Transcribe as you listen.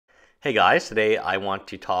Hey guys, today I want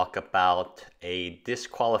to talk about a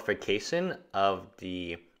disqualification of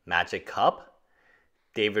the Magic Cup.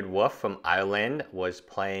 David Wolf from Ireland was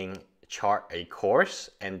playing Chart a Course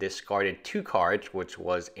and discarded 2 cards, which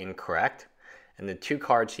was incorrect. And the 2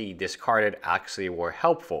 cards he discarded actually were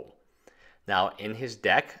helpful. Now, in his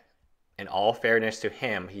deck, in all fairness to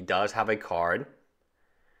him, he does have a card,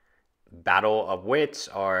 Battle of Wits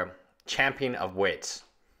or Champion of Wits.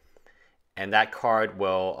 And that card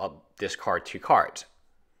will discard 2 cards.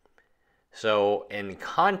 So in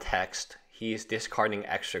context, he's discarding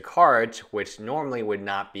extra cards, which normally would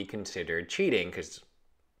not be considered cheating because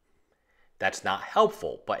that's not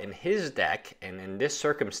helpful. But in his deck and in this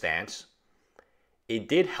circumstance, it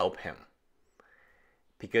did help him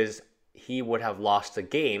because he would have lost the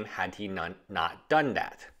game had he not done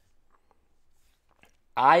that.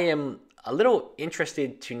 I am a little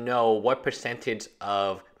interested to know what percentage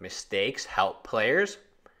of mistakes help players.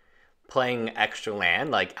 Playing extra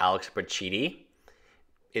land like Alex Bacchidi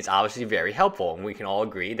is obviously very helpful, and we can all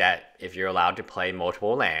agree that if you're allowed to play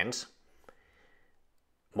multiple lands,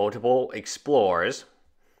 multiple explores,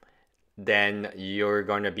 then you're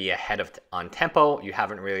going to be ahead on tempo. You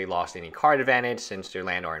haven't really lost any card advantage since your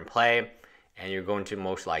land are in play, and you're going to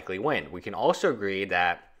most likely win. We can also agree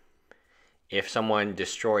that if someone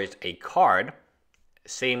destroys a card,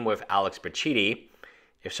 same with Alex Bacchidi,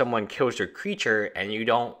 if someone kills your creature and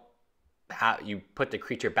you put the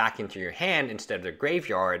creature back into your hand instead of the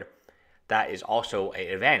graveyard, that is also an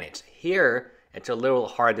advantage. Here, it's a little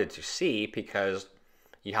harder to see because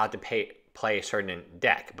you have to play a certain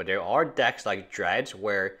deck. But there are decks like Dredge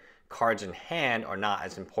where cards in hand are not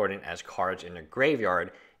as important as cards in the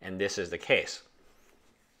graveyard, and this is the case.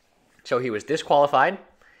 So he was disqualified,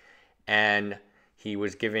 and he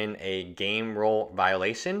was given a game rule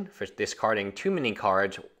violation for discarding too many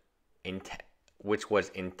cards, which was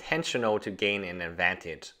intentional to gain an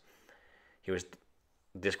advantage. He was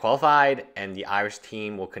disqualified, and the Irish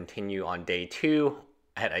team will continue on day 2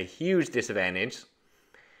 at a huge disadvantage.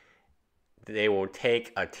 They will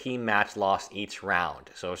take a team match loss each round.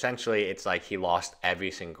 So essentially, it's like he lost every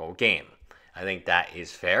single game. I think that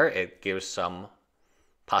is fair. It gives some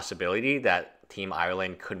possibility that Team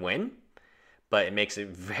Ireland could win, but it makes it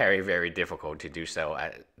very, very difficult to do so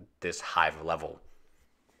at this high level.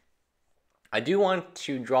 I do want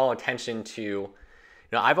to draw attention to,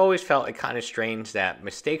 I've always felt it kind of strange that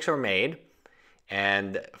mistakes are made,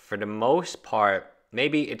 and for the most part,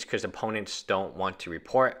 maybe it's because opponents don't want to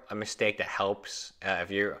report a mistake that helps.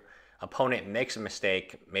 If your opponent makes a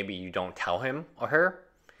mistake, maybe you don't tell him or her.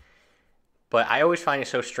 But I always find it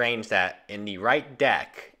so strange that in the right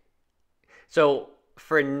deck, so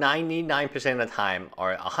for 99% of the time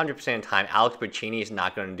or 100% of the time, Alex Bacchini is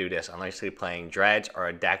not going to do this unless he's playing Dredge or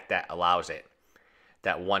a deck that allows it,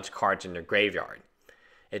 that wants cards in their graveyard.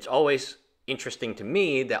 It's always interesting to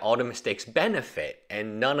me that all the mistakes benefit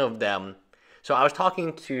and none of them. So I was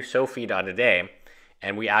talking to Sophie the other day,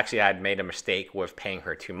 and we actually had made a mistake with paying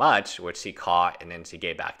her too much, which she caught, and then she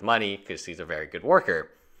gave back the money because she's a very good worker.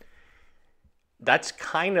 That's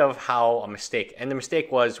kind of how a mistake, and the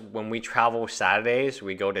mistake was when we travel Saturdays,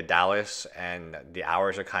 we go to Dallas, and the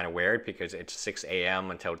hours are kind of weird because it's 6 a.m.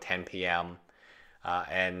 until 10 p.m.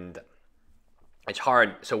 And it's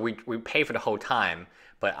hard, so we pay for the whole time,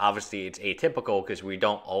 but obviously it's atypical because we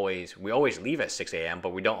always leave at 6 a.m.,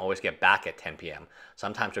 but we don't always get back at 10 p.m.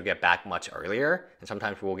 Sometimes we'll get back much earlier, and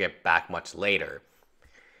sometimes we'll get back much later.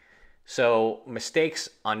 So mistakes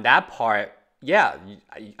on that part, yeah,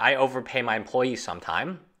 I overpay my employees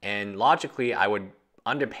sometime, and logically I would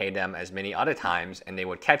underpay them as many other times, and they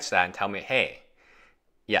would catch that and tell me, hey,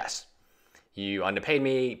 yes, you underpaid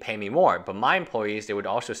me, pay me more. But my employees, they would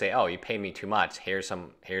also say, oh, you paid me too much. Here's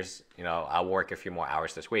I'll work a few more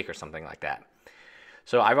hours this week or something like that.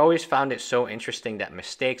 So I've always found it so interesting that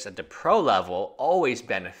mistakes at the pro level always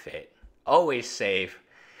benefit, always save.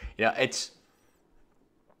 It's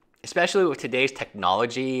especially with today's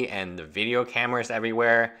technology and the video cameras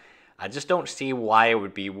everywhere, I just don't see why it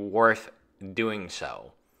would be worth doing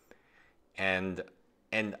so. And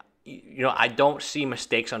I don't see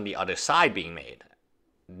mistakes on the other side being made.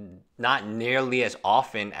 Not nearly as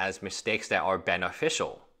often as mistakes that are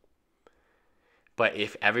beneficial. But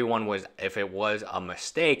if it was a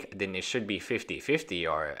mistake, then it should be 50-50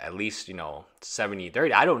 or at least,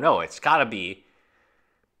 70-30. I don't know. It's got to be,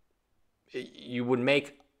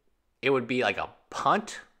 it would be like a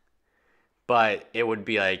punt, but it would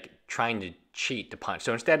be like trying to cheat the punt.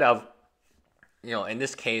 So instead of, in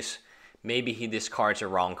this case, maybe he discards the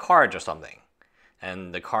wrong cards or something.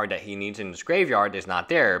 And the card that he needs in his graveyard is not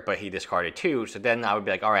there, but he discarded 2. So then I would be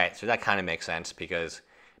like, all right, so that kind of makes sense because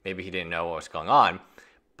maybe he didn't know what was going on,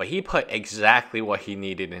 but he put exactly what he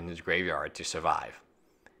needed in his graveyard to survive.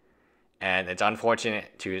 And it's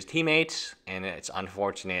unfortunate to his teammates, and it's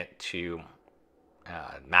unfortunate to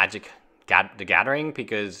Magic the Gathering,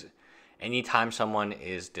 because anytime someone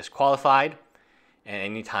is disqualified and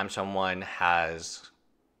anytime someone has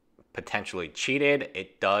potentially cheated,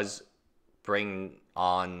 it does bring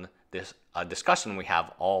on this discussion we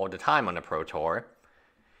have all the time on the Pro Tour,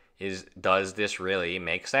 is does this really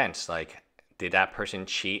make sense? Like, did that person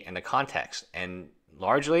cheat in the context? And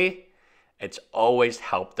largely, it's always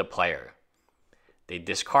helped the player. They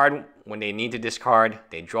discard when they need to discard.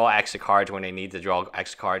 They draw extra cards when they need to draw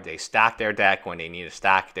extra cards. They stack their deck when they need to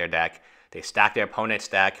stack their deck. They stack their opponent's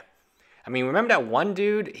deck. I mean, remember that one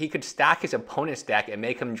dude? He could stack his opponent's deck and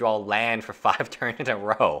make him draw land for 5 turns in a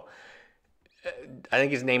row. I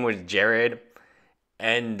think his name was Jared.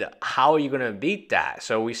 And how are you going to beat that?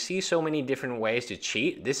 So we see so many different ways to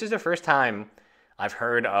cheat. This is the first time I've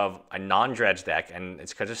heard of a non-dredge deck, and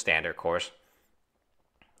it's because of standard, of course,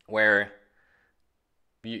 where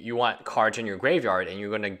you want cards in your graveyard and you're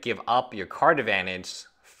going to give up your card advantage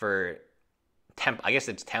for I guess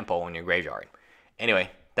it's tempo in your graveyard. Anyway,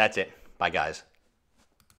 that's it. Bye, guys.